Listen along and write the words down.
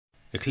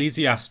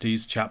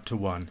Ecclesiastes chapter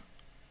 1.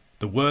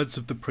 The words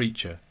of the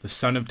preacher, the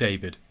son of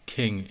David,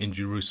 king in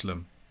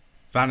Jerusalem.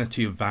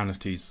 Vanity of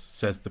vanities,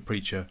 says the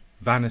preacher,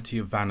 vanity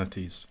of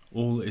vanities,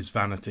 all is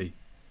vanity.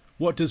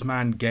 What does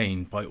man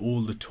gain by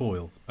all the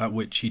toil at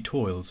which he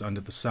toils under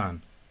the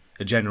sun?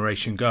 A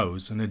generation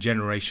goes and a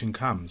generation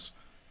comes,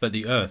 but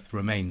the earth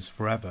remains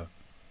forever.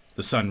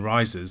 The sun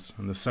rises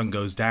and the sun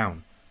goes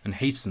down, and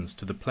hastens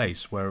to the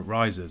place where it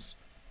rises.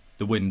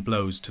 The wind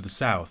blows to the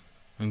south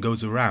and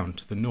goes around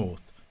to the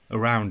north.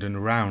 Around and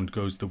around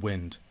goes the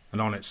wind, and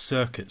on its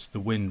circuits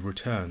the wind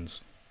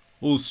returns.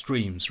 All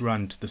streams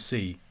run to the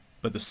sea,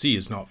 but the sea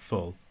is not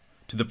full.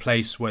 To the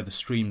place where the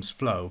streams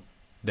flow,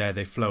 there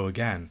they flow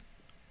again.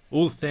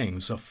 All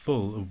things are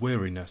full of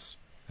weariness.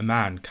 A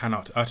man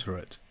cannot utter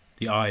it.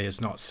 The eye is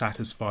not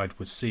satisfied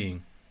with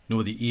seeing,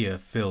 nor the ear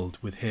filled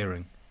with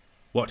hearing.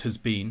 What has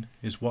been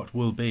is what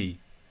will be,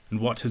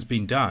 and what has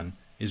been done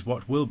is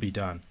what will be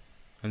done,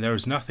 and there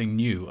is nothing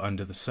new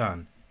under the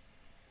sun.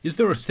 Is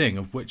there a thing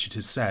of which it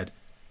is said,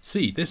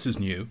 "See, this is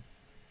new"?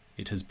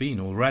 It has been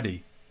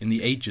already, in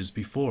the ages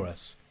before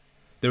us.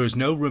 There is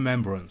no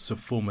remembrance of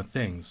former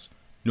things,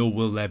 nor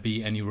will there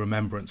be any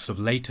remembrance of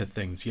later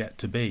things yet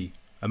to be,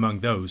 among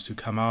those who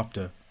come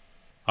after.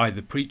 I,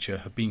 the preacher,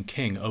 have been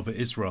king over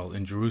Israel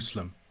in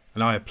Jerusalem,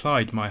 and I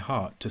applied my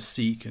heart to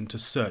seek and to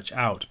search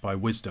out by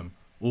wisdom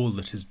all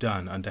that is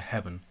done under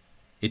heaven.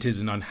 It is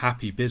an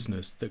unhappy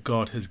business that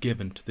God has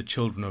given to the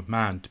children of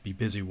man to be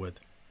busy with.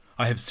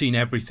 I have seen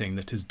everything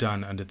that is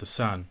done under the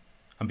sun,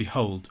 and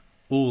behold,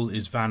 all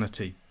is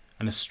vanity,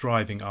 and a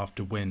striving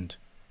after wind.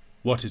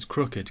 What is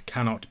crooked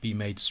cannot be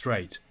made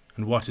straight,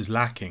 and what is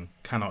lacking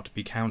cannot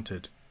be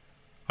counted.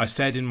 I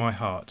said in my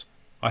heart,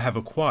 I have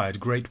acquired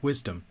great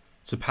wisdom,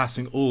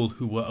 surpassing all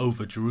who were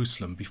over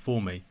Jerusalem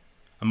before me,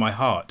 and my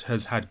heart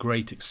has had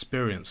great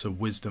experience of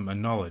wisdom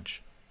and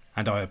knowledge.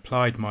 And I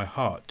applied my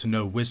heart to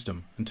know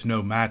wisdom and to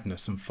know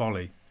madness and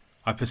folly.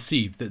 I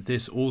perceive that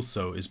this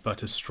also is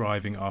but a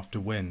striving after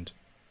wind.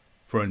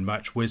 For in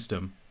much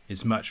wisdom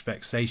is much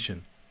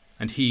vexation,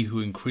 and he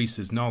who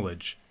increases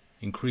knowledge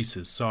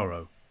increases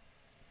sorrow.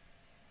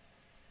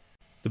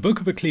 The book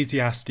of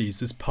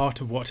Ecclesiastes is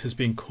part of what has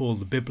been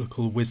called the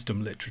biblical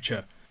wisdom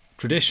literature.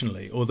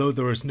 Traditionally, although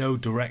there is no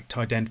direct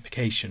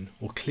identification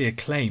or clear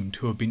claim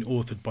to have been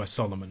authored by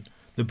Solomon,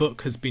 the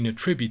book has been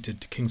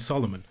attributed to King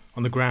Solomon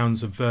on the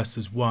grounds of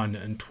verses 1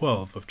 and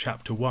 12 of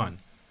chapter 1.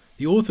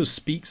 The author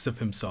speaks of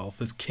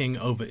himself as king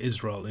over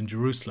Israel in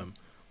Jerusalem.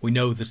 We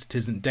know that it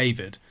isn't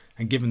David,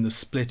 and given the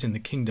split in the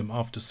kingdom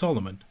after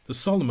Solomon, the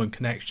Solomon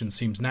connection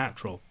seems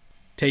natural.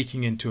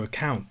 Taking into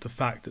account the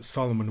fact that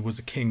Solomon was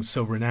a king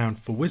so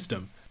renowned for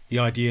wisdom, the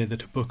idea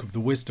that a book of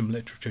the wisdom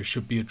literature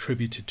should be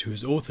attributed to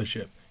his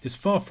authorship is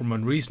far from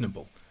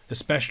unreasonable,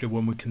 especially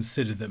when we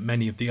consider that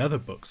many of the other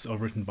books are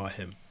written by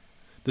him.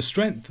 The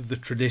strength of the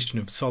tradition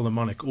of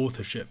Solomonic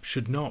authorship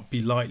should not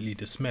be lightly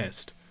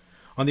dismissed.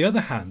 On the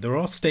other hand, there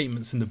are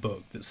statements in the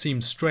book that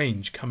seem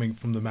strange coming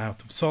from the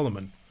mouth of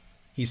Solomon.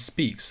 He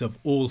speaks of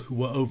all who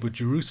were over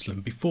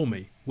Jerusalem before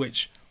me,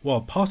 which,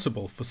 while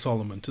possible for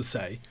Solomon to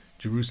say,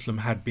 Jerusalem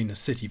had been a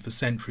city for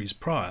centuries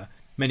prior,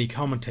 many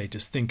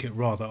commentators think it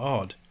rather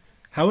odd.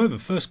 However,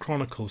 1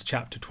 Chronicles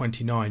chapter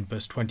 29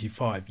 verse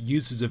 25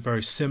 uses a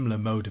very similar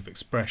mode of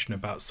expression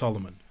about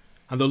Solomon.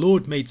 And the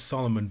Lord made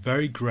Solomon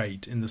very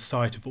great in the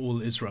sight of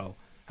all Israel,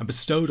 and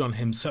bestowed on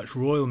him such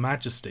royal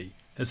majesty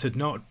as had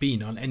not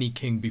been on any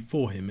king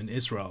before him in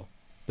Israel.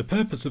 The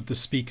purpose of the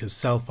speaker's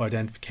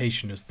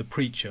self-identification as the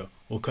preacher,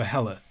 or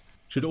Koheleth,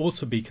 should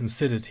also be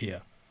considered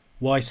here.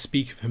 Why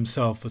speak of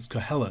himself as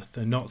Koheleth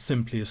and not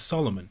simply as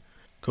Solomon?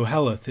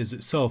 Koheleth is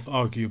itself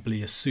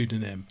arguably a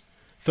pseudonym.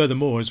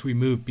 Furthermore, as we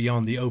move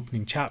beyond the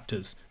opening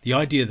chapters, the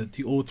idea that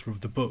the author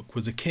of the book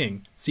was a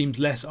king seems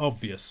less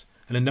obvious,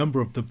 and a number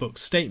of the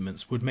book's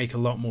statements would make a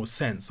lot more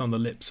sense on the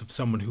lips of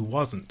someone who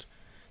wasn't.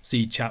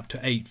 See chapter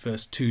 8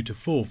 verse 2 to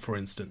 4 for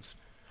instance.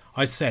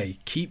 I say,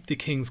 keep the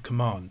king's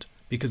command,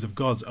 because of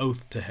God's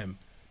oath to him.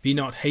 Be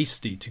not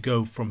hasty to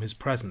go from his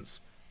presence.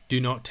 Do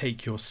not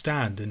take your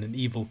stand in an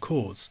evil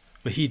cause,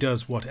 for he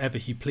does whatever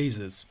he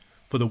pleases.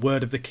 For the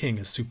word of the king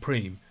is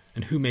supreme,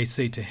 and who may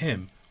say to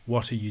him,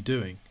 what are you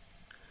doing?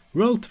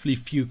 Relatively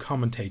few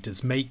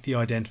commentators make the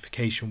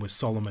identification with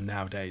Solomon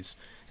nowadays,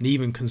 and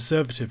even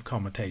conservative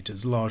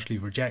commentators largely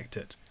reject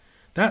it.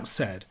 That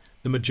said,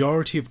 the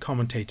majority of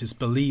commentators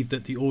believe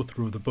that the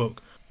author of the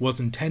book was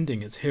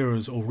intending its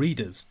hearers or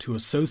readers to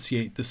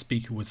associate the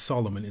speaker with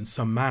Solomon in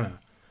some manner.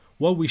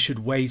 While we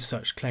should weigh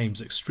such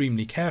claims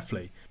extremely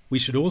carefully, we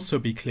should also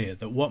be clear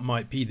that what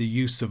might be the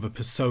use of a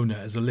persona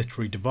as a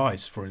literary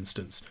device, for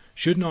instance,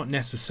 should not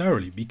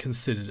necessarily be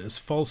considered as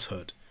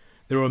falsehood.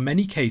 There are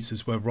many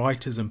cases where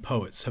writers and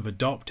poets have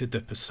adopted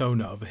the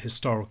persona of a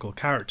historical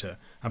character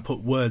and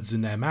put words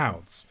in their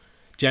mouths.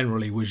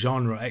 Generally, with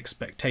genre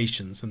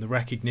expectations and the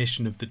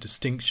recognition of the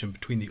distinction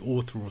between the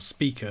author or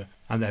speaker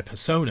and their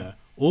persona,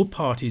 all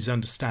parties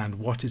understand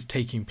what is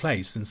taking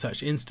place in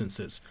such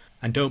instances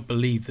and don't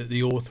believe that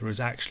the author is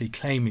actually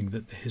claiming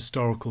that the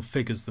historical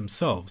figures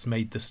themselves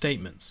made the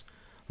statements.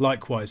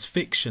 Likewise,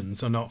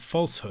 fictions are not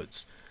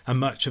falsehoods, and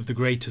much of the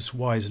greatest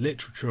wise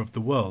literature of the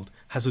world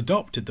has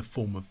adopted the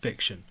form of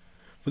fiction.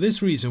 For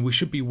this reason, we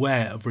should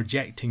beware of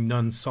rejecting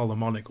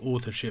non-Solomonic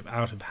authorship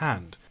out of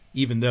hand,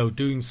 even though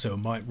doing so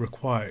might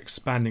require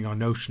expanding our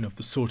notion of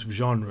the sort of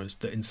genres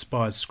that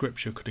inspired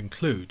scripture could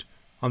include.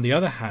 On the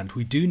other hand,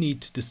 we do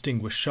need to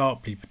distinguish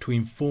sharply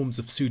between forms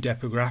of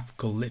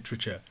pseudepigraphical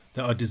literature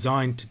that are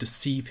designed to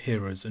deceive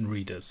hearers and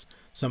readers,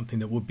 something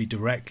that would be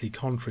directly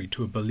contrary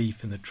to a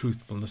belief in the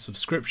truthfulness of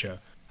scripture,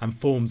 and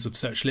forms of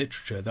such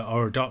literature that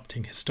are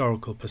adopting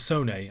historical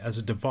personae as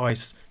a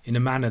device in a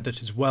manner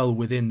that is well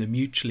within the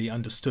mutually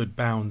understood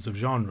bounds of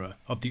genre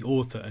of the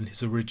author and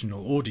his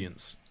original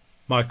audience.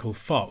 Michael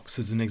Fox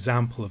is an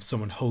example of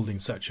someone holding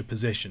such a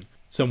position,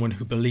 someone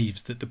who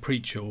believes that the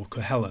preacher or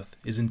Koheleth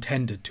is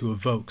intended to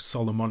evoke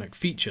Solomonic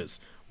features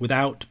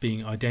without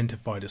being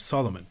identified as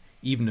Solomon,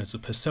 even as a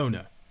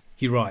persona.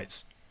 He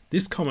writes,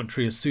 "This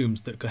commentary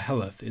assumes that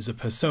Koheleth is a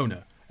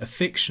persona, a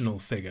fictional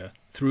figure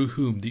through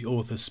whom the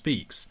author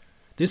speaks.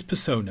 This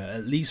persona,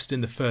 at least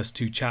in the first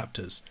 2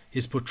 chapters,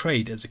 is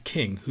portrayed as a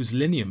king whose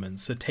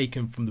lineaments are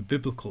taken from the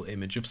biblical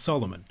image of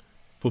Solomon.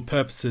 For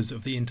purposes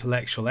of the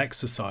intellectual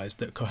exercise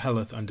that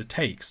Koheleth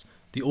undertakes,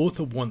 the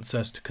author wants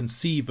us to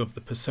conceive of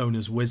the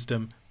persona's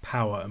wisdom,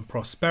 power and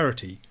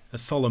prosperity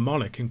as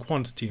Solomonic in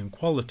quantity and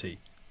quality,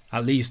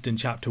 at least in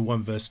chapter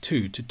 1 verse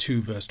 2 to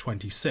 2 verse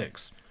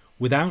 26,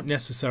 without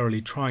necessarily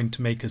trying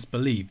to make us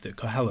believe that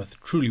Koheleth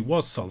truly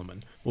was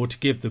Solomon, or to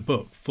give the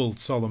book full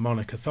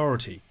Solomonic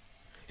authority.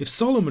 If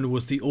Solomon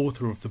was the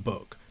author of the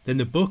book, then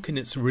the book in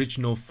its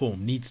original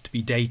form needs to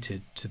be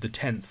dated to the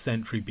 10th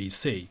century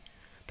BC.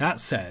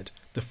 That said,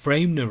 the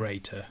frame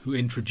narrator who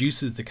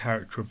introduces the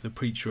character of the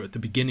preacher at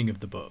the beginning of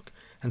the book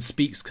and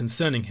speaks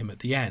concerning him at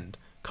the end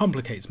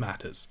complicates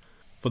matters.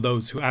 For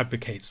those who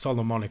advocate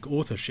Solomonic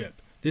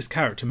authorship, this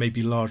character may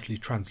be largely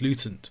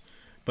translucent,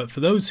 but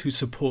for those who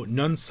support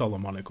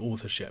non-Solomonic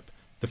authorship,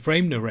 the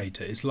frame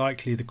narrator is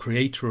likely the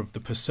creator of the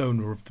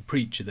persona of the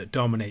preacher that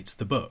dominates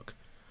the book.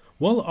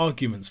 While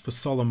arguments for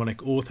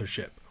Solomonic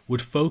authorship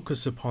would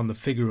focus upon the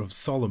figure of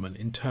Solomon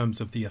in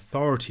terms of the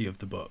authority of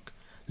the book,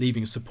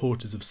 leaving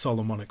supporters of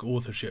Solomonic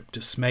authorship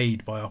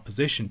dismayed by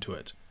opposition to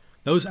it,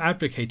 those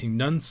advocating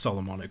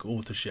non-Solomonic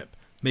authorship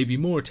may be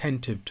more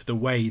attentive to the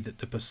way that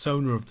the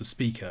persona of the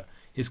speaker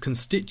is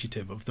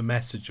constitutive of the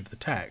message of the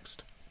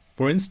text.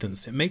 For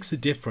instance, it makes a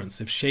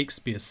difference if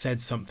Shakespeare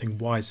said something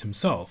wise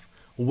himself,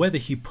 or whether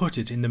he put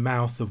it in the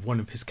mouth of one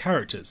of his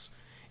characters.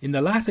 In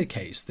the latter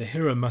case, the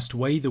hearer must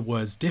weigh the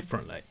words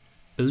differently.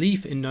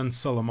 Belief in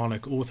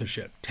non-Solomonic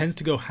authorship tends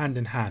to go hand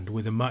in hand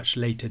with a much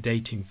later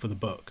dating for the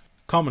book,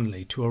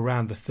 commonly to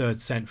around the 3rd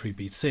century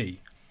BC.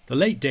 The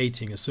late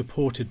dating is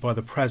supported by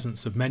the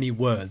presence of many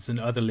words and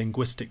other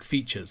linguistic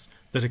features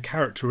that are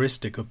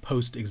characteristic of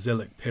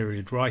post-exilic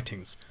period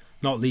writings,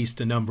 not least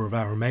a number of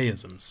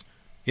Aramaisms.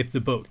 If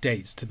the book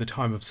dates to the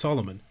time of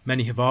Solomon,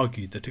 many have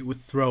argued that it would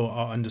throw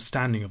our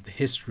understanding of the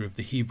history of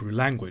the Hebrew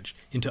language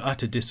into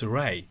utter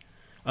disarray.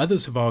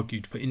 Others have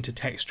argued for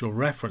intertextual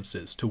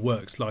references to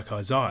works like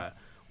Isaiah,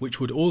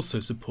 which would also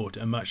support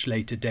a much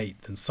later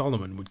date than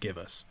Solomon would give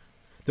us.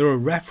 There are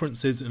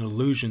references and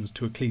allusions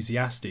to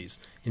Ecclesiastes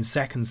in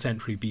 2nd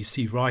century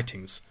BC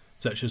writings,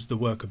 such as the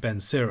work of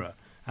Ben Sira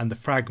and the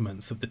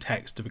fragments of the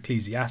text of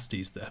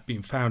Ecclesiastes that have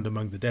been found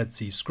among the Dead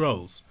Sea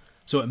Scrolls,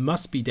 so it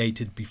must be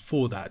dated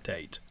before that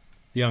date.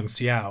 Liang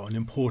Xiao, an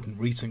important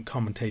recent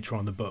commentator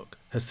on the book,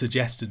 has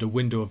suggested a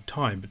window of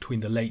time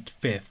between the late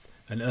 5th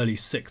and early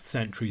 6th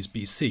centuries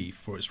BC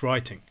for its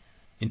writing.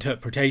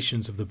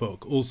 Interpretations of the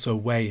book also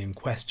weigh in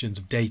questions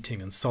of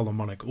dating and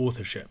Solomonic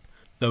authorship.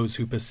 Those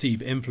who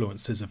perceive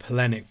influences of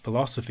Hellenic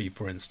philosophy,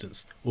 for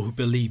instance, or who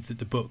believe that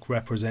the book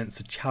represents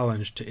a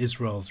challenge to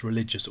Israel's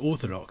religious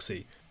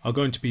orthodoxy, are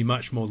going to be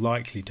much more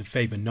likely to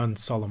favour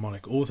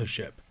non-Solomonic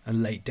authorship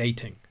and late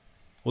dating.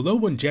 Although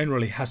one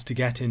generally has to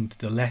get into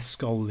the less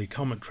scholarly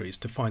commentaries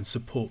to find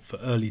support for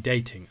early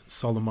dating and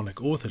Solomonic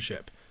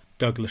authorship,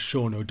 Douglas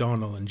Sean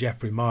O'Donnell and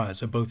Geoffrey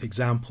Myers are both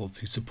examples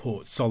who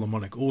support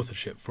Solomonic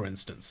authorship, for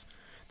instance.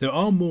 There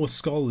are more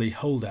scholarly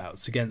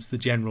holdouts against the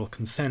general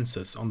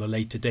consensus on the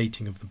later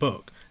dating of the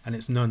book and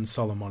its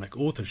non-Solomonic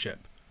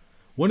authorship.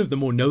 One of the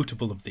more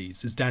notable of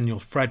these is Daniel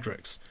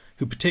Fredericks,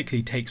 who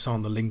particularly takes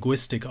on the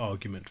linguistic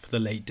argument for the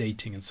late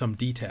dating in some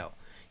detail.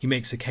 He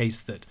makes a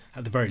case that,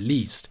 at the very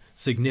least,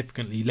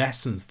 significantly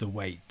lessens the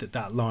weight that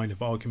that line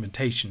of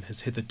argumentation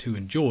has hitherto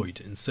enjoyed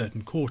in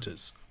certain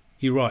quarters.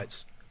 He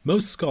writes,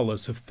 "Most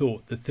scholars have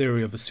thought the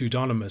theory of a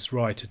pseudonymous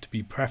writer to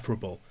be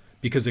preferable,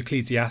 because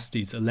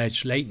Ecclesiastes'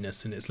 alleged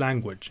lateness in its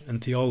language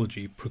and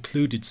theology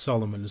precluded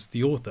Solomon as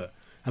the author,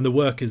 and the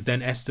work is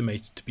then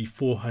estimated to be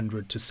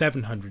 400 to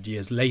 700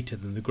 years later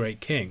than the great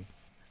king.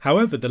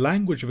 However, the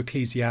language of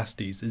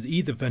Ecclesiastes is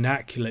either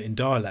vernacular in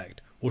dialect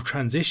or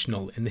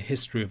transitional in the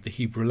history of the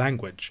Hebrew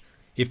language.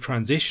 If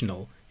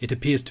transitional, it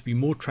appears to be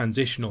more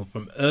transitional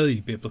from early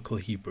Biblical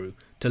Hebrew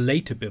to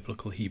later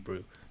Biblical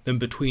Hebrew than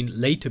between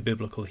later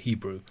Biblical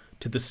Hebrew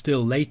to the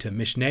still later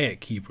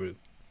Mishnaic Hebrew.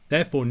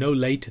 Therefore, no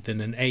later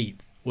than an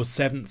 8th or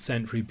 7th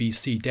century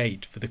BC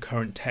date for the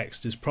current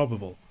text is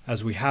probable,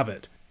 as we have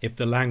it, if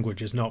the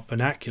language is not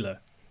vernacular.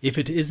 If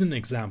it is an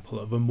example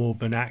of a more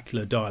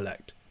vernacular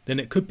dialect, then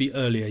it could be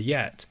earlier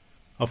yet.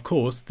 Of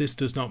course, this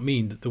does not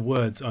mean that the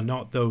words are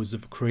not those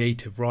of a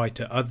creative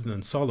writer other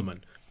than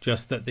Solomon,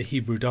 just that the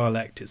Hebrew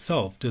dialect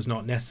itself does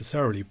not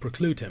necessarily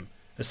preclude him,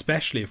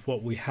 especially if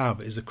what we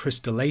have is a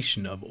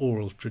crystallization of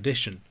oral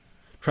tradition.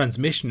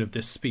 Transmission of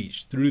this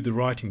speech through the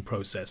writing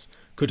process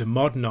could have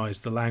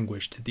modernized the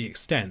language to the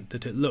extent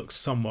that it looks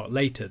somewhat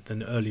later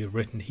than earlier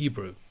written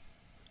Hebrew.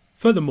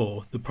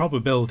 Furthermore, the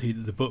probability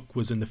that the book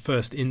was in the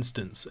first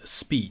instance a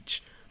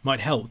speech might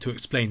help to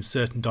explain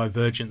certain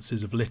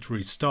divergences of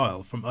literary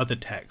style from other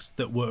texts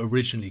that were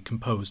originally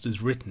composed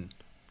as written.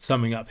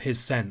 Summing up his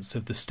sense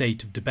of the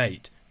state of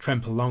debate,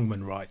 Tremper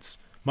Longman writes,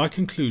 "My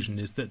conclusion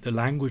is that the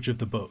language of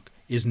the book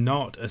is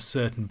not a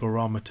certain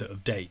barometer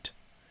of date."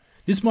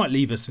 This might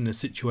leave us in a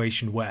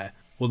situation where,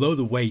 although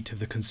the weight of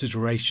the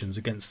considerations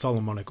against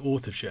Solomonic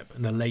authorship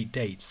and a late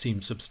date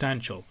seems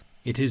substantial,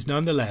 it is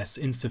nonetheless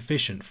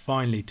insufficient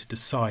finally to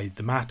decide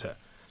the matter,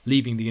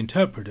 leaving the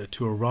interpreter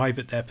to arrive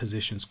at their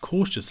positions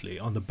cautiously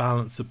on the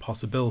balance of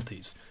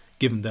possibilities,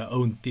 given their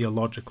own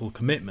theological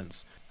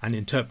commitments and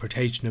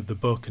interpretation of the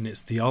book and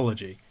its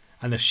theology,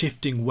 and the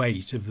shifting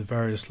weight of the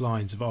various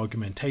lines of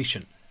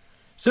argumentation.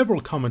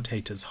 Several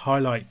commentators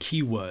highlight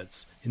key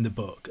words in the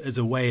book as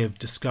a way of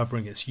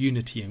discovering its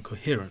unity and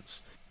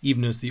coherence,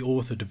 even as the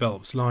author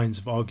develops lines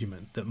of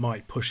argument that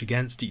might push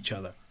against each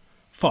other.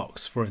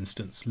 Fox, for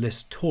instance,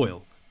 lists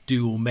toil,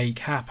 do or make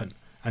happen,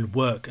 and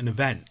work and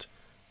event,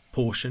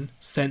 portion,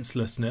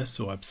 senselessness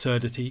or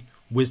absurdity,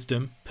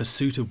 wisdom,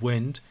 pursuit of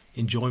wind,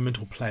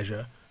 enjoyment or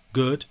pleasure,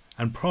 good,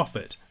 and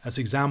profit as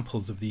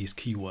examples of these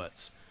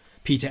keywords.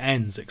 Peter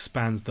Enns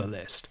expands the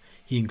list.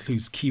 He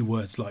includes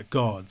keywords like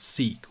God,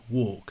 seek,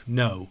 walk,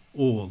 know,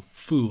 all,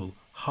 fool,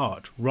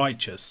 heart,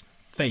 righteous,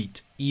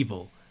 fate,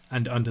 evil,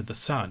 and under the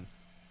sun.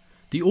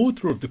 The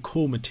author of the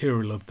core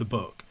material of the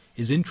book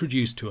is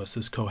introduced to us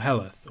as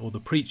Koheleth, or the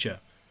preacher.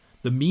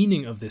 The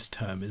meaning of this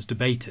term is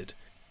debated.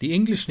 The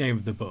English name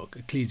of the book,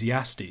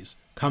 Ecclesiastes,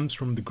 comes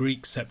from the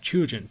Greek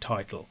Septuagint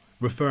title,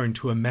 referring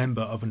to a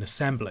member of an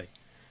assembly.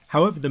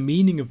 However, the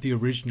meaning of the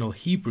original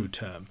Hebrew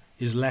term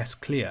is less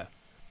clear.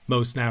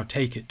 Most now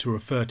take it to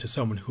refer to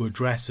someone who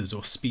addresses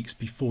or speaks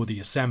before the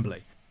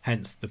assembly,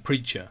 hence the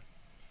preacher.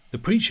 The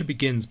preacher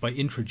begins by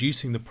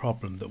introducing the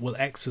problem that will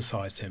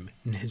exercise him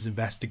in his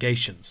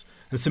investigations,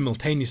 and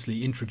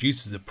simultaneously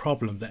introduces a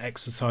problem that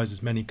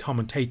exercises many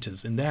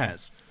commentators in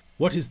theirs.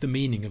 What is the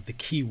meaning of the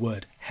key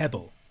word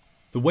Hebel?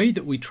 The way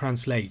that we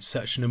translate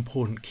such an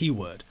important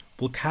keyword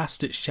will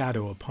cast its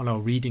shadow upon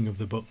our reading of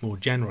the book more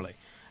generally,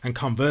 and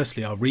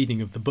conversely our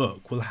reading of the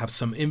book will have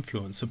some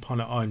influence upon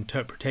our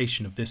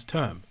interpretation of this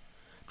term.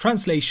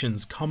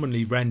 Translations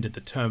commonly render the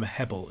term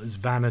Hebel as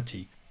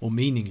vanity or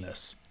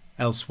meaningless.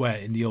 Elsewhere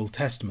in the Old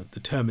Testament, the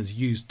term is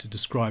used to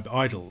describe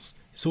idols.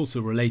 It's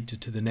also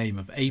related to the name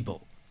of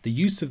Abel. The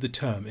use of the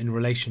term in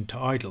relation to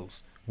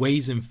idols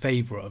weighs in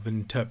favour of an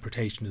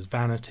interpretation as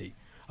vanity.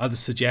 Other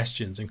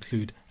suggestions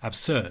include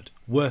absurd,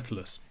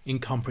 worthless,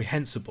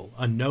 incomprehensible,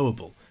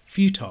 unknowable,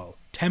 futile,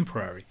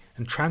 temporary,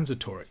 and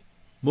transitory.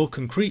 More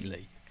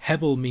concretely,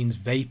 Hebel means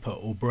vapour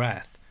or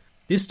breath.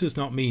 This does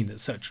not mean that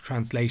such a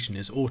translation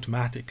is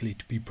automatically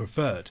to be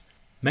preferred.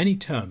 Many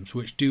terms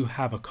which do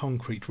have a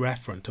concrete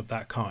referent of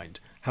that kind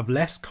have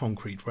less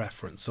concrete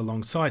reference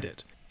alongside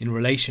it, in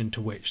relation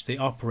to which they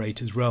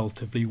operate as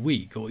relatively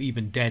weak or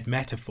even dead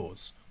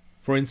metaphors.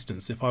 For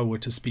instance, if I were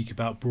to speak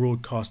about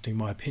broadcasting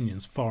my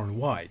opinions far and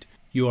wide,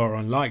 you are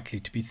unlikely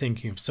to be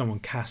thinking of someone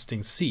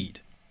casting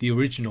seed. The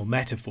original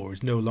metaphor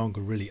is no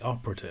longer really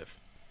operative.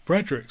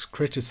 Fredericks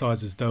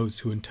criticizes those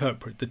who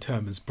interpret the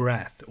term as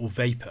breath or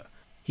vapour.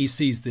 He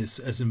sees this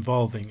as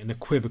involving an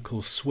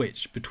equivocal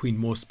switch between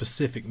more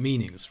specific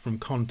meanings from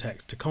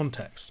context to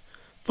context.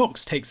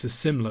 Fox takes a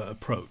similar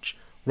approach,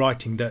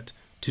 writing that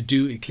to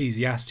do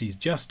Ecclesiastes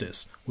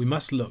justice, we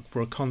must look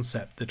for a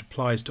concept that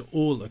applies to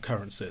all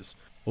occurrences,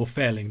 or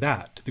failing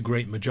that, to the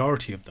great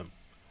majority of them.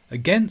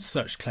 Against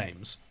such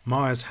claims,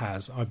 Myers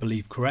has, I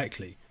believe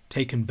correctly,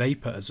 taken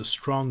vapour as a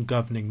strong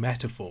governing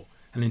metaphor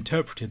and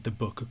interpreted the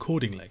book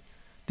accordingly.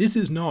 This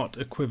is not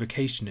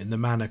equivocation in the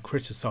manner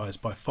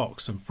criticised by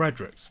Fox and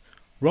Fredericks.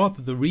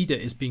 Rather, the reader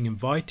is being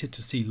invited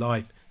to see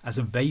life as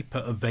a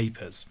vapour of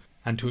vapours,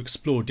 and to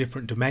explore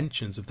different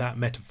dimensions of that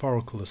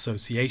metaphorical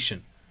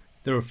association.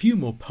 There are few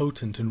more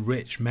potent and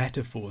rich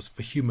metaphors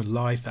for human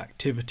life,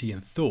 activity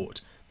and thought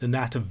than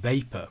that of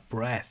vapour,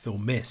 breath or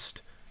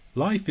mist.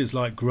 Life is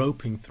like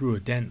groping through a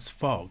dense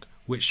fog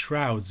which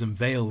shrouds and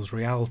veils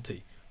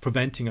reality,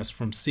 preventing us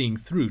from seeing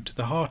through to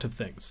the heart of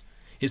things.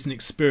 It's an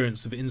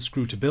experience of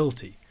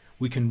inscrutability.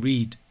 We can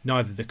read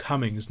neither the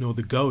comings nor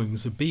the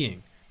goings of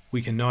being.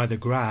 We can neither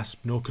grasp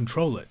nor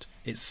control it.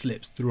 It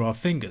slips through our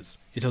fingers.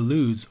 It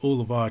eludes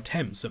all of our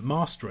attempts at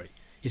mastery.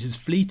 It is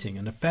fleeting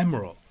and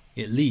ephemeral.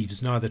 It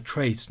leaves neither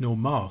trace nor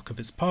mark of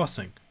its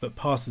passing, but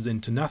passes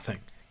into nothing.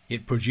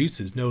 It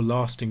produces no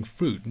lasting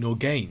fruit nor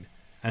gain,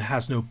 and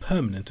has no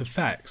permanent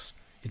effects.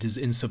 It is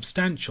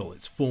insubstantial,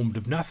 it's formed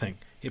of nothing.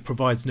 It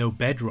provides no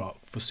bedrock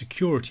for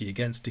security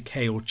against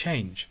decay or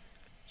change.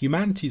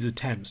 Humanity's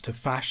attempts to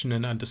fashion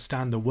and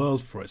understand the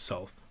world for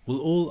itself will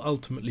all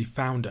ultimately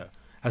founder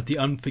as the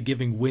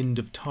unforgiving wind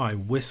of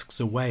time whisks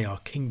away our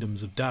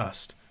kingdoms of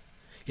dust.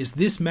 It's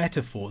this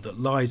metaphor that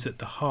lies at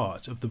the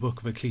heart of the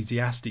book of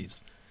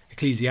Ecclesiastes.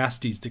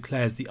 Ecclesiastes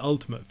declares the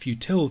ultimate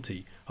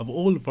futility of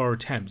all of our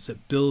attempts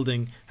at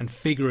building and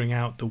figuring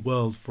out the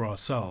world for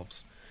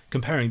ourselves,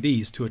 comparing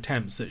these to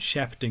attempts at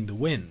shepherding the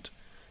wind.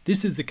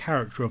 This is the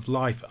character of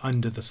life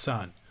under the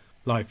sun.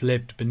 Life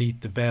lived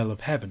beneath the veil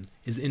of heaven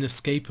is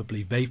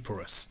inescapably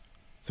vaporous.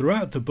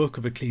 Throughout the book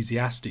of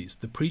Ecclesiastes,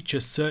 the preacher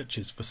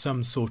searches for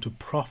some sort of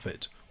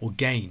profit or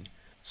gain,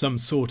 some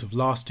sort of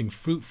lasting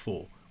fruit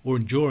for or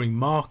enduring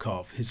mark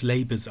of his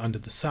labours under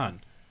the sun,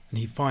 and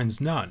he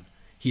finds none.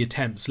 He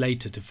attempts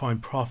later to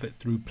find profit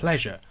through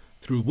pleasure,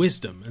 through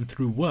wisdom, and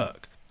through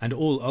work, and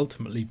all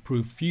ultimately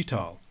prove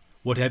futile.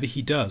 Whatever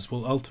he does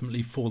will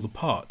ultimately fall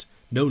apart.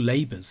 No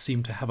labours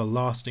seem to have a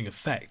lasting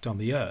effect on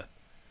the earth.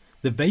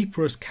 The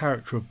vaporous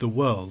character of the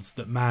worlds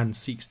that man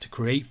seeks to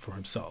create for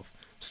himself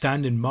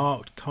stand in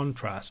marked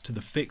contrast to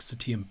the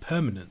fixity and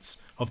permanence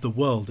of the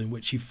world in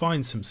which he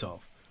finds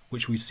himself,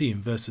 which we see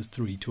in verses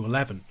 3 to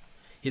 11.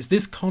 It's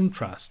this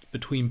contrast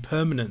between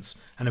permanence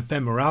and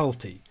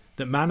ephemerality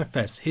that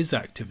manifests his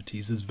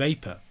activities as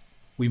vapour.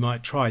 We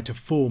might try to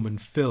form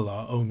and fill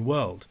our own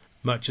world,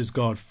 much as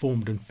God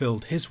formed and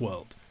filled his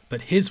world,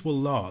 but his will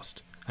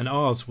last, and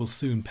ours will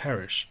soon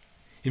perish.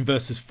 In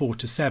verses 4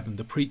 to 7,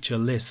 the preacher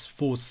lists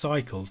 4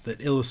 cycles that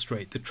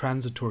illustrate the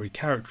transitory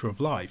character of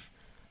life.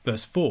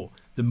 Verse 4,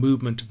 the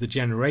movement of the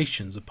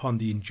generations upon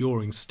the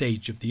enduring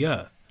stage of the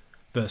earth.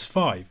 Verse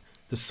 5,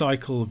 the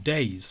cycle of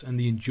days and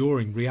the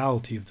enduring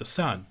reality of the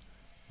sun.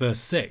 Verse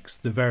 6,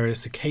 the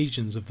various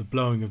occasions of the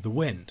blowing of the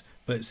wind,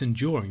 but its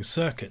enduring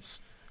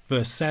circuits.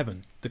 Verse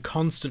 7, the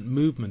constant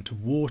movement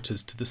of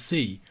waters to the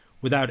sea,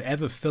 without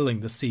ever filling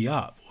the sea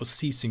up or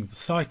ceasing the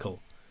cycle.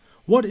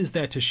 What is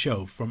there to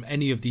show from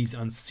any of these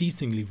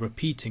unceasingly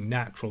repeating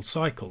natural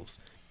cycles?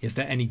 Is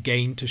there any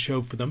gain to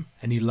show for them,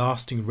 any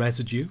lasting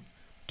residue?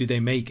 Do they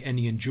make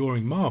any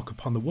enduring mark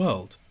upon the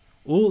world?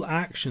 All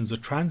actions are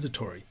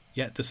transitory,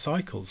 yet the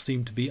cycles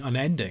seem to be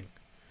unending.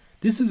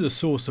 This is a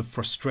source of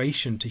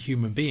frustration to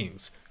human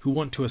beings who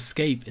want to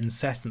escape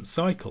incessant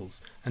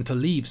cycles and to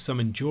leave some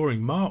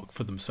enduring mark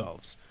for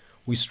themselves.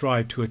 We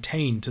strive to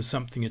attain to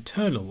something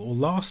eternal or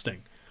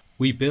lasting.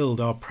 We build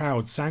our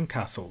proud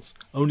sandcastles,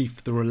 only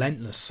for the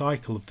relentless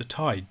cycle of the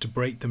tide to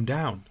break them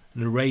down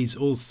and erase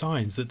all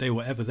signs that they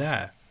were ever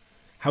there.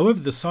 However,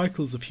 the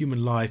cycles of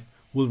human life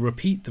will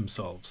repeat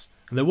themselves,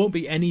 and there won't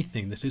be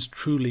anything that is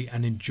truly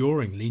and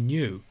enduringly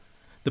new.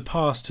 The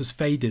past has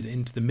faded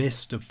into the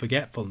mist of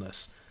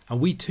forgetfulness, and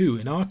we too,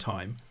 in our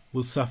time,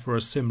 will suffer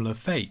a similar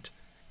fate.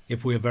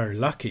 If we are very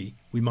lucky,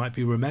 we might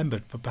be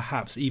remembered for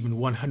perhaps even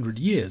 100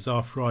 years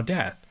after our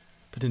death,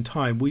 but in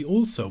time we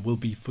also will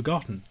be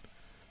forgotten.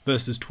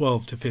 Verses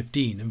 12 to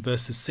 15 and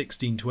verses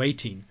 16 to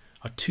 18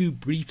 are 2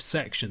 brief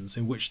sections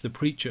in which the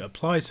preacher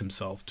applies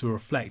himself to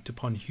reflect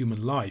upon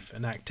human life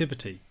and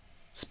activity.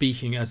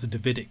 Speaking as a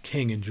Davidic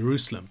king in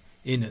Jerusalem,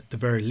 in at the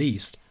very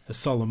least a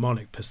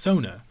Solomonic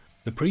persona,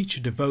 the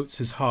preacher devotes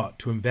his heart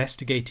to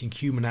investigating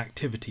human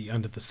activity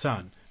under the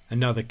sun,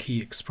 another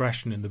key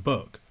expression in the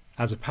book.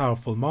 As a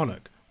powerful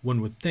monarch,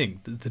 one would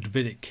think that the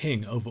Davidic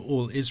king over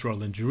all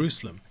Israel and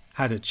Jerusalem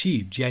had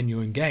achieved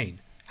genuine gain.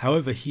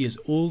 However, he is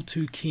all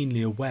too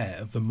keenly aware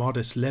of the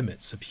modest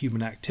limits of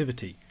human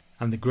activity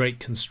and the great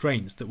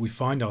constraints that we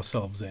find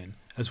ourselves in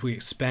as we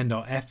expend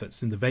our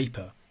efforts in the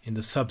vapour, in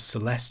the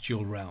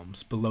sub-celestial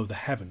realms below the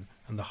heaven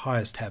and the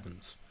highest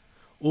heavens.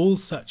 All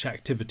such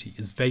activity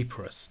is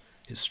vaporous,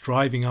 it's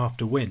striving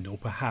after wind, or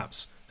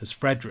perhaps, as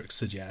Frederick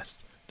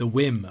suggests, the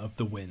whim of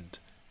the wind.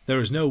 There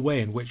is no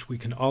way in which we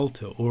can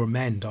alter or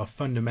amend our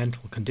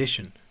fundamental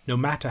condition, no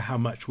matter how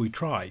much we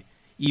try,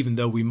 even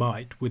though we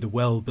might, with a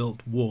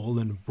well-built wall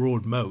and a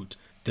broad moat,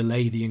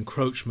 delay the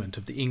encroachment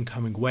of the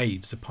incoming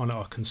waves upon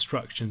our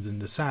constructions in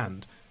the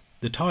sand.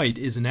 The tide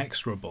is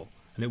inexorable,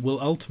 and it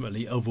will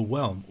ultimately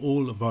overwhelm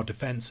all of our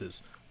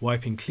defences,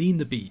 wiping clean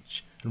the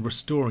beach and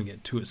restoring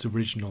it to its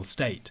original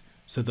state,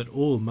 so that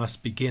all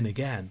must begin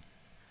again.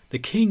 The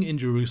king in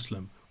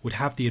Jerusalem would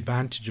have the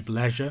advantage of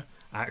leisure,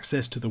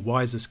 access to the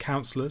wisest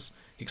counsellors,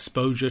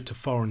 exposure to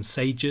foreign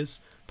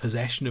sages,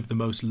 possession of the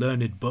most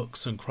learned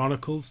books and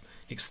chronicles,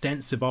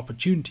 extensive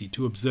opportunity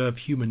to observe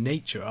human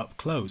nature up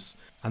close,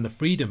 and the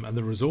freedom and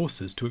the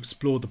resources to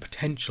explore the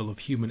potential of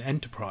human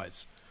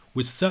enterprise.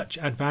 With such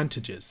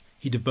advantages,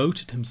 he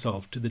devoted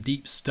himself to the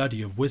deep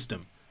study of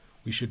wisdom.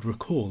 We should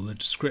recall the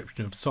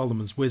description of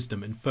Solomon's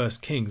wisdom in 1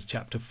 Kings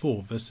chapter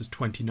 4 verses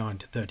 29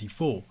 to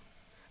 34.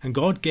 And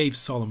God gave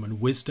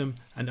Solomon wisdom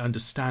and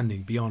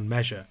understanding beyond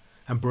measure,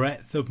 and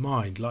breadth of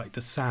mind like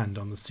the sand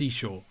on the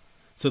seashore,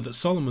 so that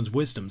Solomon's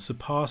wisdom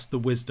surpassed the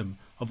wisdom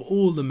of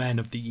all the men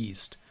of the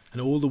East,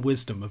 and all the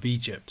wisdom of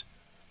Egypt.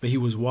 For he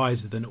was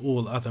wiser than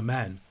all other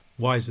men,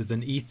 wiser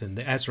than Ethan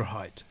the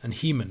Ezrahite, and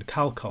Heman,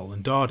 Calcol,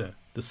 and Darda,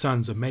 the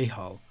sons of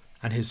Mahal,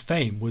 and his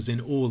fame was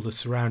in all the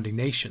surrounding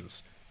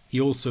nations.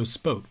 He also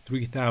spoke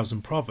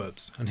 3,000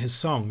 proverbs, and his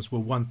songs were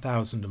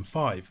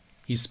 1,005.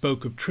 He He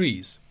spoke of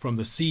trees, from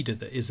the cedar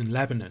that is in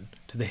Lebanon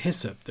to the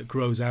hyssop that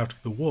grows out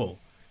of the wall.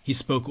 He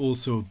spoke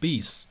also of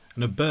beasts,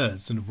 and of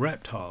birds, and of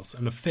reptiles,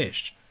 and of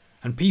fish.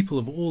 And people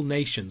of all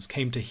nations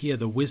came to hear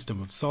the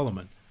wisdom of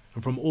Solomon,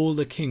 and from all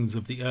the kings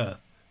of the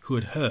earth who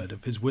had heard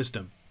of his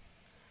wisdom.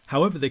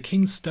 However, the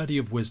king's study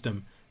of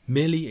wisdom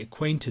merely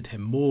acquainted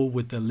him more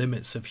with the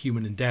limits of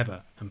human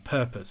endeavour and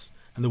purpose,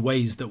 and the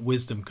ways that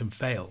wisdom can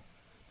fail.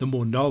 The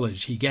more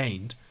knowledge he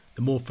gained,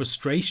 the more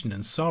frustration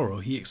and sorrow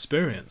he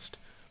experienced.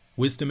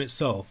 Wisdom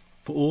itself,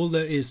 for all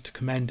there is to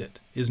commend it,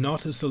 is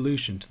not a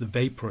solution to the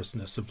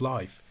vaporousness of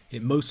life.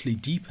 It mostly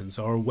deepens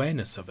our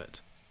awareness of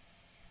it.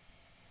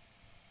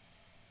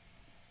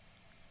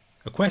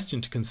 A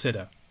question to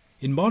consider.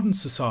 In modern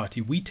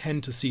society, we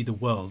tend to see the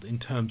world in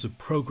terms of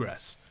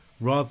progress,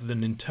 rather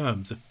than in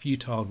terms of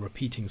futile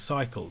repeating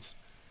cycles.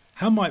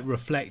 How might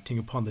reflecting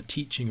upon the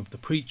teaching of the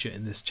preacher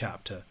in this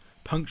chapter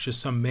puncture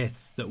some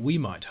myths that we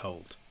might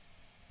hold?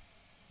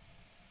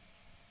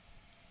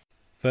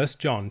 1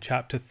 John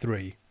chapter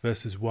 3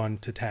 verses 1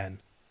 to 10.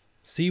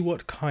 See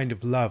what kind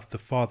of love the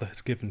Father has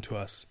given to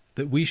us,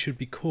 that we should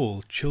be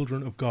called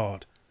children of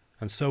God,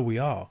 and so we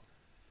are.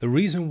 The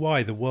reason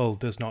why the world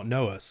does not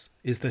know us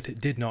is that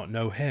it did not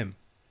know him.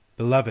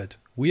 Beloved,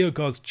 we are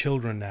God's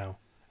children now,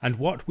 and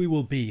what we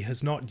will be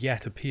has not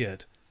yet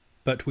appeared.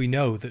 But we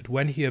know that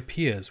when he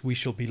appears we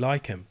shall be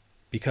like him,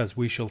 because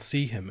we shall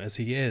see him as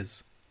he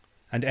is.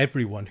 And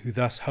everyone who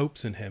thus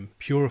hopes in him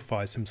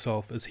purifies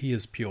himself as he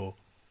is pure.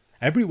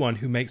 Everyone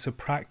who makes a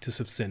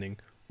practice of sinning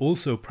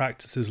also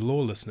practices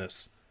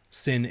lawlessness.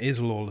 Sin is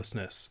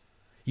lawlessness.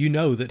 You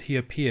know that he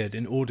appeared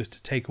in order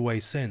to take away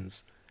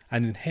sins,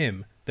 and in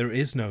him there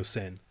is no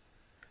sin.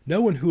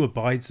 No one who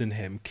abides in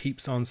him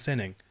keeps on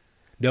sinning.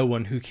 No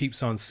one who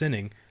keeps on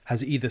sinning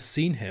has either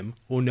seen him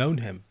or known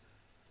him.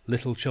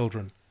 Little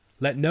children,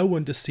 let no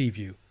one deceive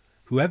you.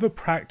 Whoever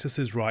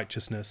practices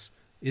righteousness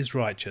is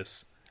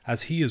righteous,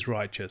 as he is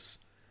righteous.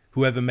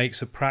 Whoever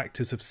makes a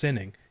practice of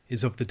sinning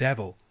is of the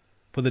devil,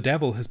 for the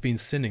devil has been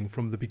sinning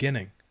from the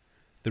beginning.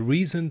 The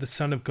reason the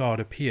Son of God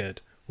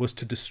appeared was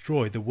to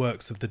destroy the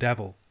works of the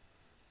devil.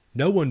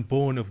 No one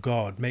born of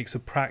God makes a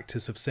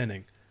practice of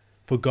sinning,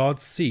 for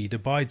God's seed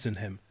abides in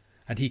him,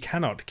 and he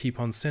cannot keep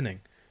on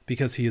sinning,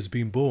 because he has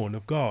been born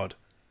of God.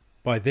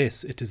 By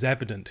this it is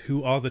evident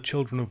who are the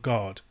children of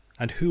God,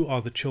 and who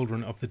are the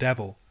children of the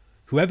devil.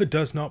 Whoever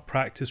does not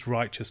practice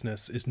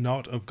righteousness is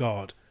not of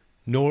God,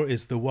 nor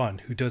is the one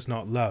who does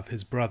not love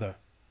his brother.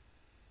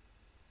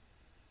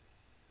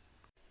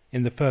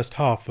 In the first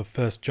half of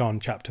 1 John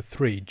chapter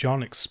 3,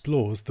 John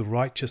explores the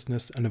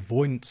righteousness and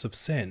avoidance of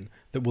sin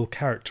that will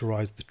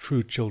characterize the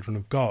true children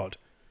of God.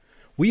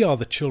 We are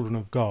the children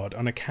of God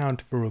on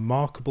account of a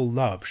remarkable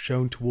love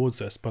shown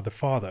towards us by the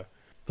Father.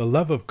 The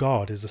love of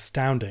God is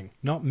astounding,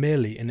 not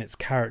merely in its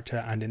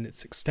character and in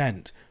its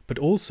extent, but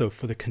also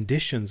for the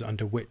conditions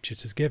under which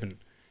it is given.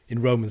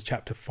 In Romans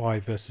chapter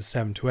 5 verses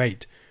 7 to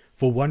 8,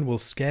 for one will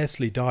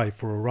scarcely die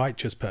for a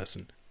righteous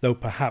person, though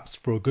perhaps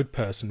for a good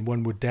person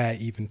one would dare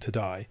even to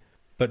die.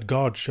 But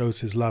God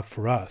shows his love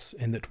for us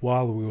in that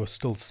while we were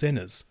still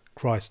sinners,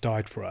 Christ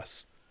died for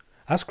us.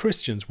 As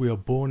Christians we are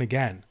born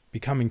again,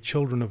 becoming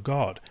children of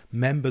God,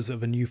 members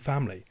of a new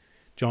family.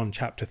 John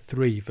chapter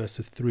 3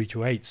 verses 3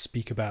 to 8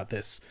 speak about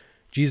this.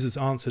 Jesus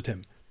answered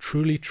him,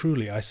 Truly,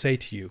 truly, I say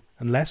to you,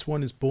 unless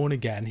one is born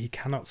again, he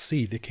cannot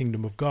see the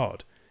kingdom of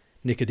God.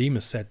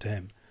 Nicodemus said to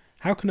him,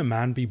 How can a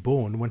man be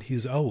born when he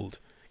is old?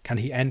 Can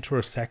he enter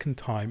a second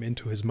time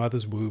into his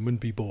mother's womb and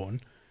be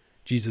born?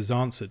 Jesus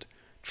answered,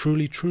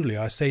 Truly, truly,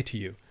 I say to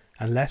you,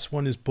 unless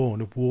one is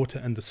born of water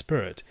and the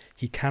Spirit,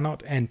 he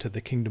cannot enter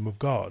the kingdom of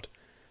God.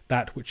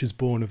 That which is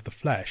born of the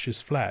flesh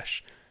is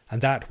flesh,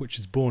 and that which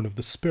is born of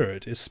the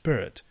Spirit is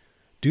spirit.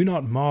 Do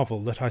not marvel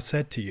that I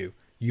said to you,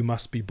 You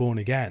must be born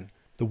again.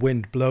 The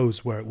wind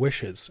blows where it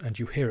wishes, and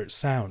you hear its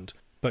sound,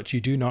 but you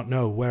do not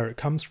know where it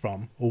comes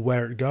from or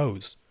where it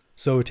goes.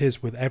 So it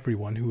is with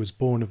everyone who is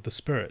born of the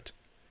Spirit.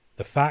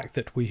 The fact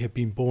that we have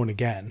been born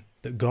again,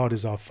 that God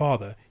is our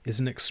Father, is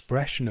an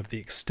expression of the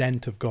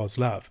extent of God's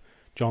love.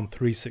 John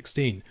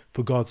 3:16,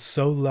 For God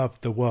so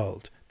loved the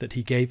world that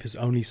he gave his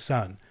only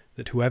Son,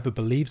 that whoever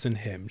believes in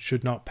him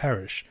should not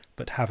perish,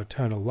 but have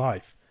eternal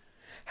life.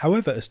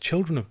 However, as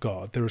children of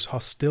God, there is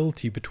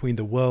hostility between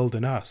the world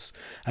and us,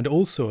 and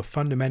also a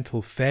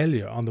fundamental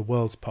failure on the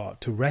world's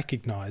part to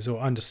recognize or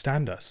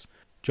understand us.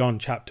 John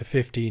chapter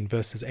 15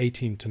 verses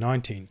 18 to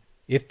 19.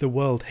 If the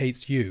world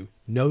hates you,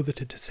 know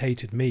that it has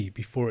hated me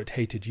before it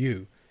hated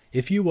you.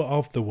 If you were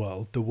of the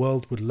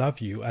world would love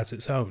you as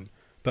its own.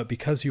 But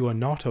because you are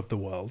not of the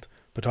world,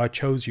 but I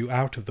chose you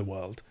out of the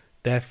world,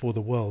 therefore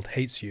the world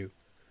hates you.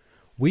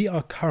 We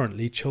are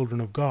currently children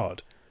of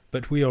God,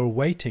 but we are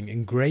waiting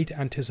in great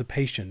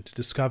anticipation to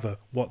discover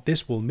what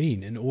this will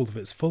mean in all of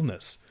its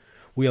fullness.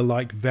 We are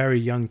like very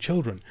young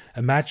children,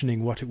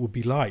 imagining what it would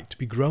be like to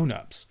be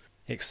grown-ups,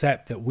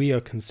 except that we are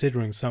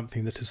considering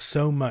something that is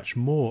so much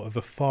more of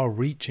a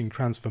far-reaching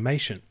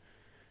transformation.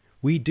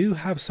 We do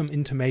have some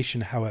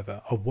intimation,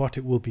 however, of what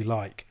it will be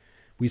like.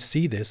 We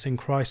see this in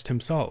Christ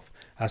himself,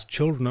 As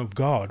children of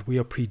God, we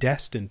are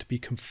predestined to be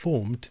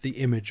conformed to the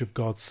image of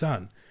God's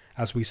Son,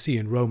 as we see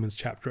in Romans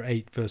chapter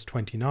 8, verse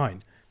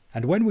 29.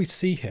 And when we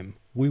see him,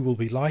 we will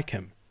be like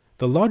him.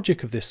 The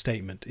logic of this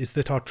statement is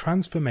that our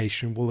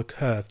transformation will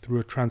occur through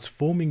a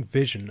transforming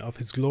vision of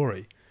his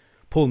glory.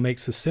 Paul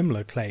makes a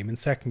similar claim in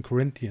 2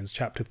 Corinthians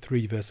chapter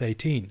 3, verse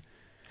 18.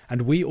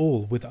 And we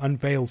all, with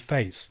unveiled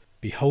face,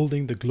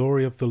 beholding the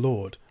glory of the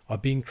Lord, are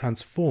being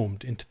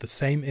transformed into the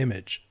same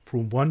image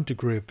from one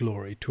degree of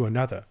glory to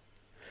another.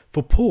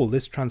 For Paul,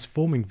 this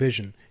transforming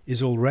vision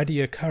is already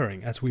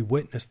occurring as we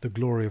witness the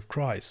glory of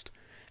Christ.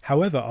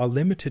 However, our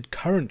limited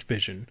current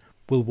vision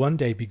will one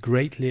day be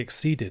greatly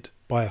exceeded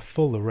by a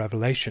fuller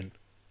revelation.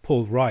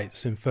 Paul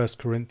writes in 1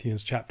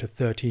 Corinthians chapter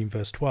 13,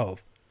 verse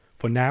 12,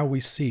 "For now we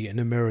see in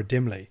a mirror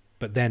dimly,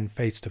 but then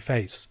face to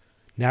face.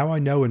 Now I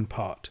know in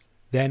part,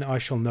 then I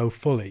shall know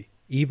fully,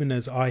 even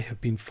as I have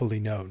been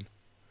fully known."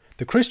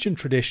 The Christian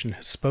tradition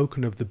has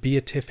spoken of the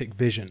beatific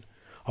vision,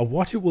 of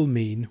what it will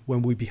mean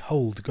when we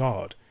behold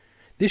God.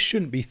 This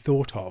shouldn't be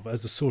thought of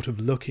as a sort of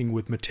looking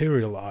with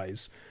material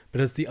eyes, but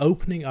as the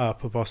opening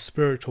up of our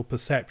spiritual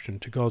perception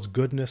to God's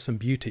goodness and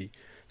beauty,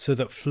 so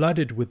that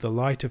flooded with the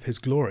light of his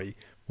glory,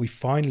 we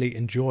finally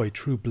enjoy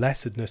true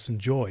blessedness and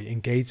joy in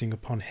gazing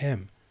upon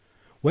him.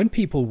 When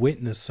people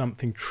witness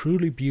something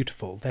truly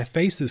beautiful, their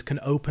faces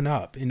can open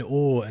up in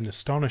awe and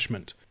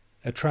astonishment.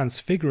 A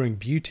transfiguring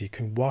beauty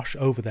can wash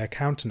over their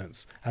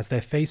countenance as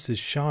their faces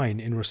shine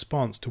in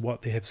response to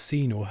what they have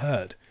seen or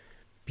heard.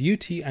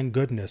 Beauty and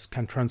goodness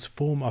can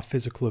transform our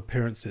physical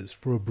appearances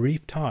for a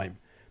brief time,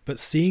 but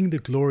seeing the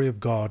glory of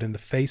God in the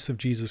face of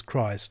Jesus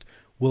Christ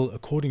will,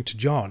 according to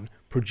John,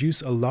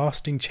 produce a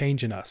lasting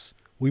change in us.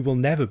 We will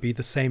never be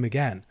the same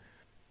again.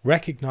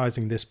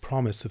 Recognizing this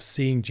promise of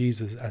seeing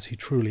Jesus as he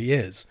truly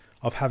is,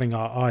 of having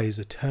our eyes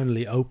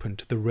eternally open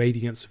to the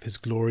radiance of his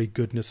glory,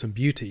 goodness and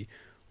beauty,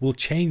 will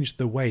change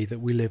the way that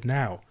we live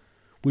now.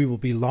 We will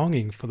be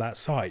longing for that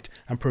sight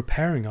and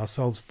preparing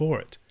ourselves for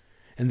it.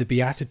 In the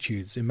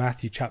Beatitudes in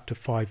Matthew chapter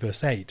 5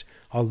 verse 8,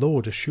 our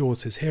Lord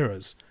assures his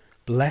hearers,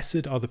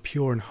 "Blessed are the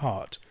pure in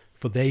heart,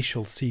 for they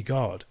shall see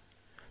God."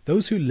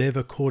 Those who live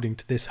according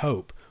to this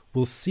hope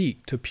will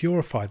seek to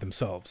purify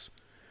themselves.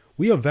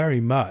 We are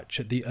very much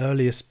at the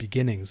earliest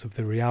beginnings of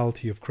the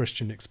reality of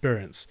Christian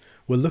experience.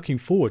 We're looking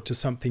forward to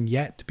something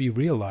yet to be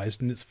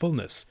realized in its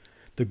fullness.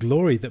 The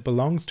glory that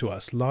belongs to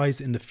us lies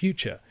in the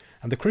future,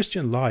 and the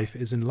Christian life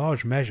is in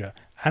large measure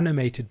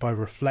animated by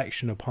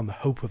reflection upon the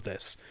hope of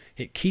this.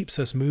 It keeps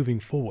us moving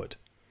forward.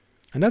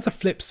 And as a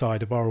flip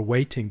side of our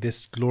awaiting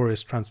this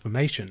glorious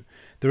transformation,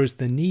 there is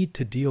the need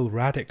to deal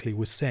radically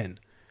with sin.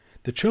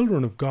 The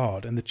children of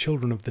God and the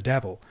children of the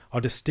devil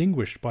are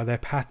distinguished by their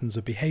patterns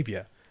of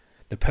behavior.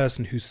 The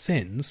person who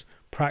sins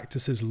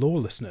practices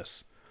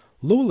lawlessness.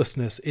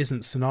 Lawlessness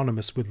isn't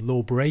synonymous with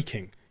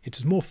law-breaking. It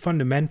is more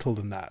fundamental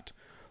than that.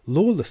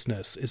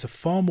 Lawlessness is a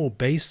far more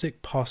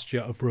basic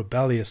posture of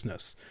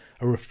rebelliousness,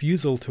 a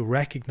refusal to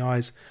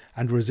recognize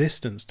and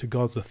resistance to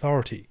God's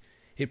authority.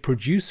 It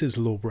produces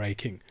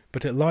law-breaking,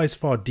 but it lies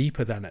far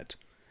deeper than it.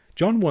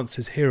 John wants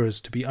his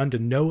hearers to be under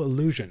no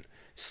illusion.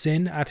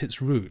 Sin at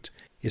its root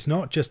is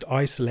not just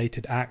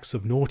isolated acts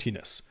of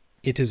naughtiness.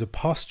 It is a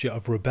posture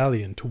of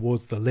rebellion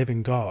towards the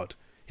living God.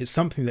 It's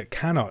something that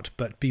cannot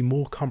but be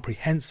more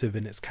comprehensive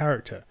in its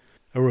character.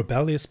 A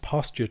rebellious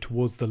posture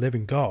towards the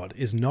living God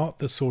is not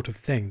the sort of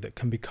thing that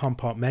can be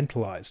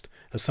compartmentalized,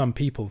 as some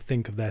people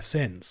think of their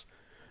sins.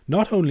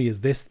 Not only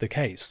is this the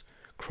case,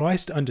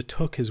 Christ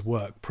undertook his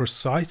work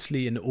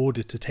precisely in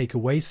order to take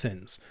away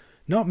sins,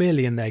 not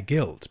merely in their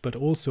guilt, but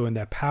also in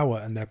their power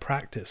and their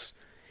practice.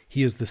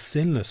 He is the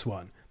sinless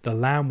one, the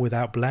Lamb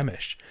without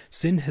blemish.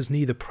 Sin has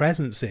neither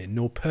presence in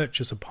nor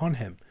purchase upon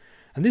him,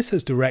 and this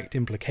has direct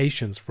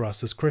implications for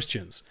us as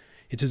Christians.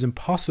 It is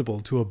impossible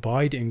to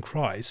abide in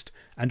Christ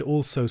and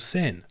also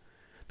sin.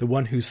 The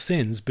one who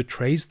sins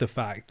betrays the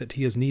fact that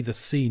he has neither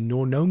seen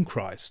nor known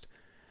Christ.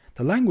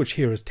 The language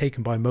here is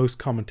taken by most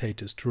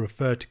commentators to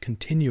refer to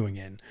continuing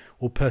in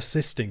or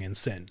persisting in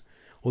sin,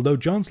 although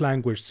John's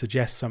language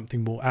suggests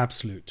something more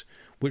absolute,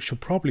 which shall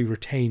probably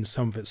retain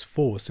some of its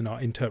force in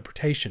our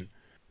interpretation.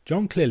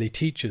 John clearly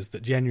teaches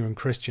that genuine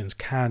Christians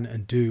can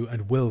and do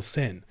and will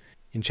sin.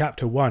 In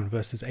chapter 1,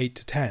 verses 8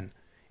 to 10,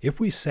 "If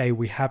we say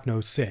we have no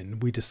sin,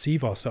 we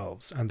deceive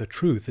ourselves, and the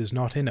truth is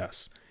not in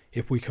us.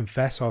 If we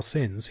confess our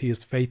sins, he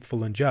is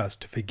faithful and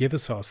just to forgive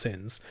us our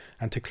sins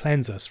and to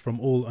cleanse us from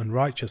all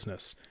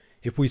unrighteousness.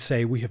 If we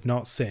say we have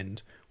not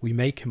sinned, we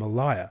make him a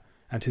liar,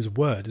 and his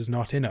word is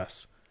not in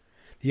us."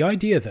 The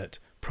idea that,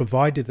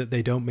 provided that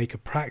they don't make a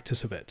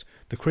practice of it,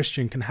 the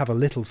Christian can have a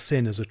little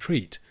sin as a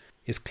treat,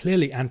 is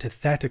clearly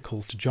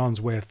antithetical to John's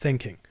way of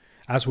thinking,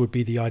 as would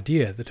be the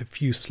idea that a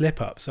few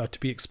slip-ups are to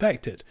be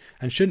expected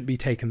and shouldn't be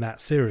taken that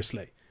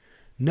seriously.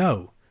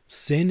 No,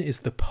 sin is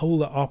the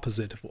polar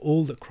opposite of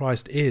all that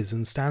Christ is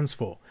and stands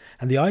for,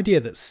 and the idea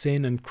that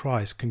sin and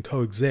Christ can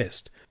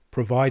coexist,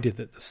 provided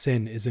that the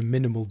sin is in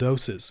minimal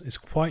doses, is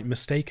quite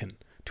mistaken.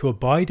 To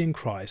abide in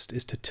Christ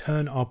is to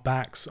turn our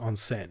backs on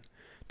sin.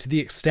 To the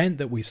extent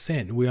that we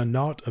sin, we are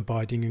not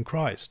abiding in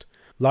Christ.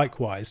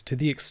 Likewise, to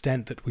the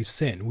extent that we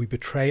sin, we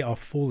betray our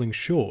falling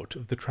short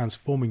of the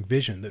transforming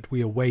vision that we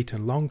await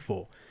and long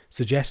for,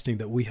 suggesting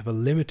that we have a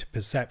limited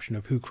perception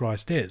of who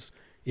Christ is,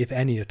 if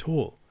any at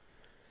all.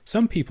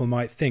 Some people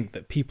might think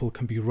that people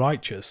can be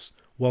righteous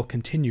while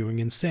continuing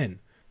in sin.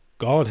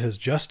 God has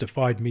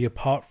justified me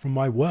apart from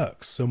my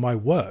works, so my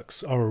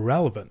works are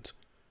irrelevant.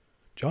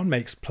 John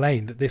makes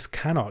plain that this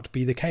cannot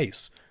be the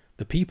case.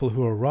 The people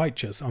who are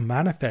righteous are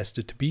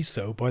manifested to be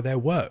so by their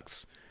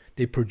works.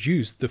 They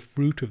produce the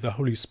fruit of the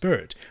Holy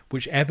Spirit,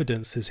 which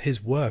evidences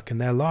his work in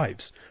their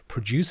lives,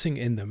 producing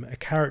in them a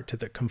character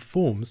that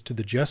conforms to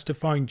the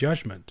justifying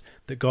judgment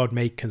that God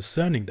made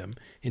concerning them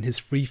in his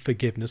free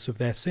forgiveness of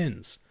their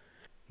sins.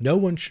 No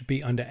one should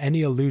be under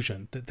any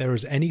illusion that there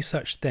is any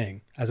such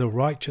thing as a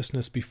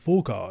righteousness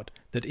before God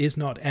that is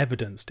not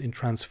evidenced in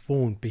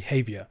transformed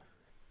behavior.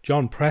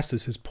 John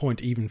presses his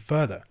point even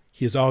further.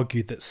 He has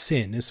argued that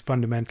sin is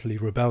fundamentally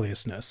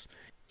rebelliousness.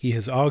 He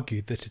has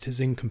argued that it is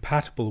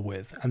incompatible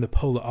with and the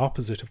polar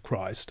opposite of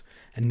Christ,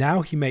 and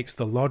now he makes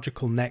the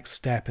logical next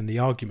step in the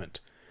argument.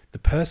 The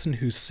person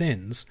who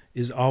sins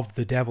is of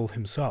the devil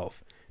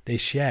himself. They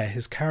share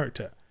his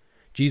character.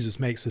 Jesus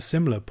makes a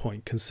similar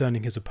point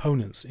concerning his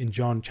opponents in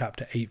John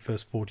chapter 8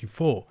 verse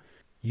 44.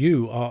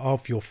 You are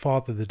of your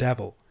father the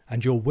devil,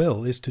 and your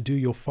will is to do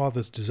your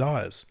father's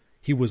desires.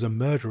 He was a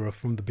murderer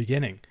from the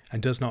beginning,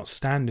 and does not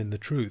stand in the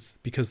truth,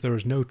 because there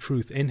is no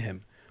truth in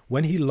him.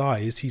 When he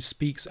lies, he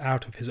speaks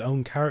out of his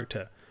own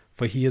character,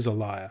 for he is a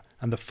liar,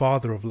 and the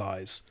father of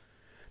lies.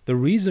 The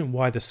reason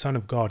why the Son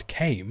of God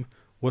came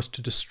was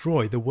to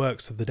destroy the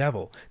works of the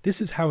devil. This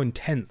is how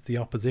intense the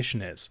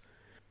opposition is.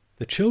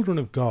 The children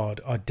of God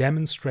are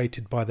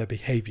demonstrated by their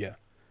behavior.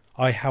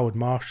 I. Howard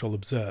Marshall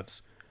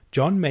observes,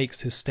 John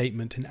makes his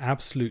statement in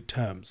absolute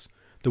terms.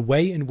 The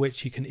way in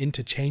which he can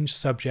interchange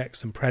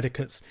subjects and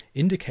predicates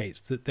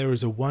indicates that there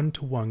is a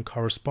one-to-one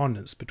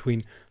correspondence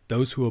between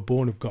those who are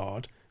born of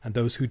God and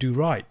those who do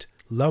right,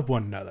 love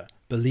one another,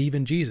 believe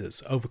in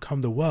Jesus, overcome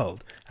the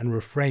world, and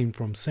refrain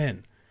from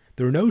sin.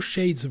 There are no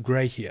shades of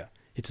grey here.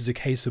 It is a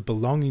case of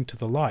belonging to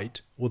the light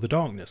or the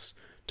darkness,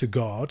 to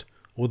God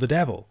or the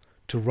devil,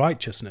 to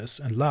righteousness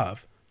and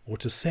love or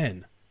to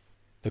sin.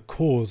 The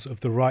cause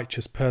of the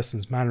righteous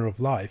person's manner of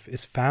life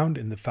is found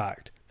in the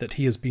fact that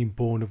he has been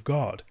born of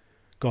God.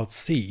 God's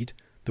seed,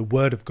 the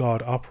Word of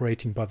God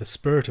operating by the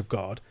Spirit of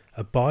God,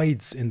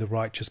 abides in the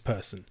righteous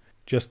person,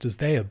 just as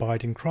they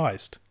abide in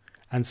Christ.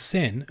 And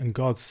sin and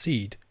God's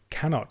seed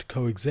cannot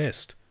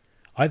coexist.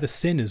 Either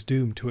sin is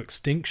doomed to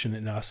extinction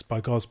in us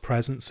by God's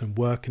presence and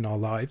work in our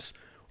lives,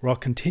 or our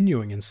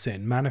continuing in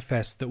sin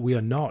manifests that we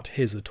are not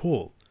his at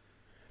all.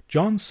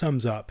 John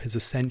sums up his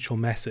essential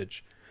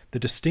message. The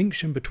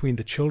distinction between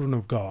the children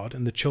of God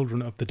and the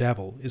children of the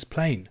devil is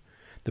plain.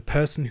 The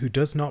person who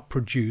does not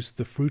produce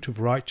the fruit of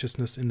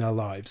righteousness in their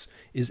lives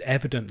is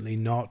evidently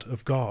not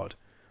of God.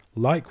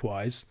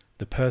 Likewise,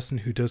 the person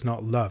who does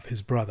not love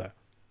his brother.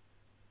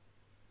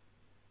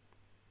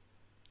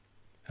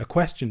 A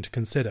question to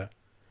consider.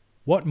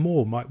 What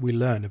more might we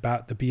learn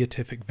about the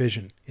beatific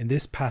vision in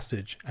this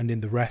passage and in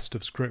the rest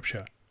of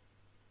Scripture?